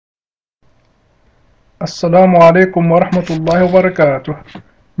السلام عليكم ورحمة الله وبركاته.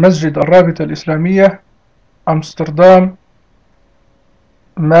 مسجد الرابطة الإسلامية أمستردام.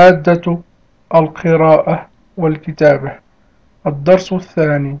 مادة القراءة والكتابة. الدرس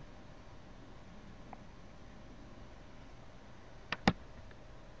الثاني.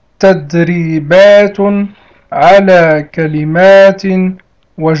 تدريبات على كلمات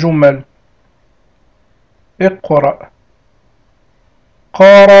وجمل. اقرأ.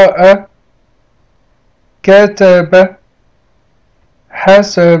 قرأ، كتب،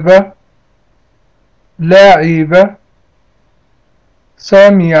 حسب، لعب،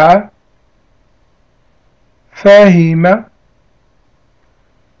 سمع، فهم،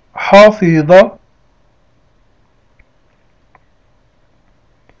 حفظ.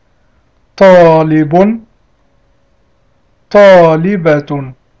 طالب،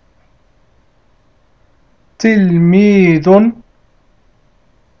 طالبة. تلميذ،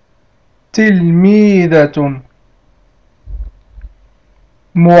 تلميذة.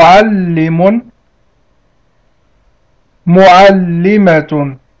 معلم،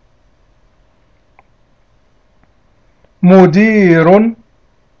 معلمة. مدير،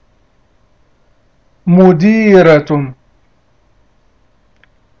 مديرة.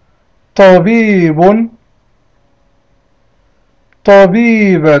 طبيب،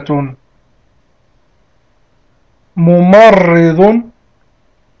 طبيبة. ممرض،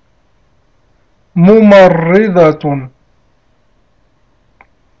 ممرضة.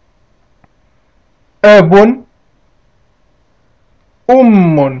 أب،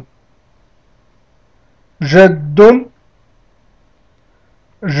 أم. جد،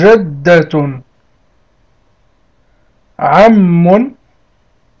 جدة. عم،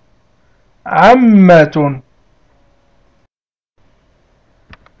 عمة.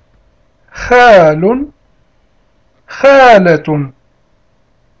 خال، خالة.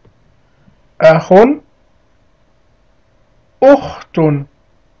 أخ، أخت.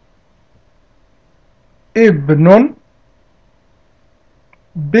 ابن،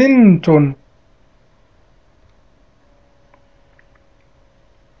 بنت.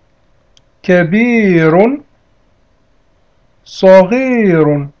 كبير،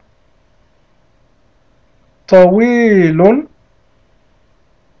 صغير. طويل،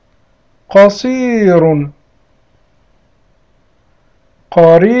 قصير.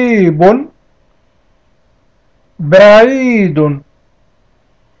 قريب، بعيد.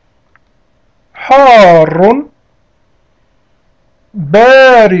 حار،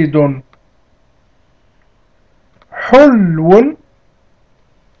 بارد. حلو،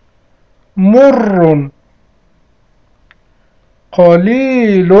 مر.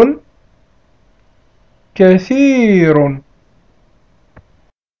 قليل، كثير.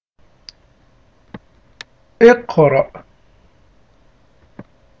 اقرأ.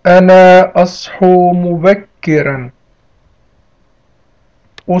 أنا أصحو مبكرا،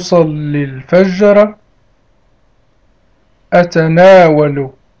 أصلي الفجر، أتناول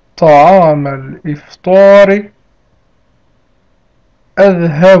طعام الإفطار،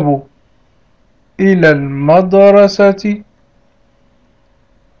 أذهب إلى المدرسة،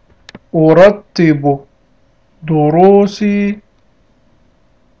 أرتب دروسي،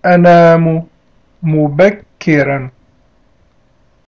 أنام مبكرا.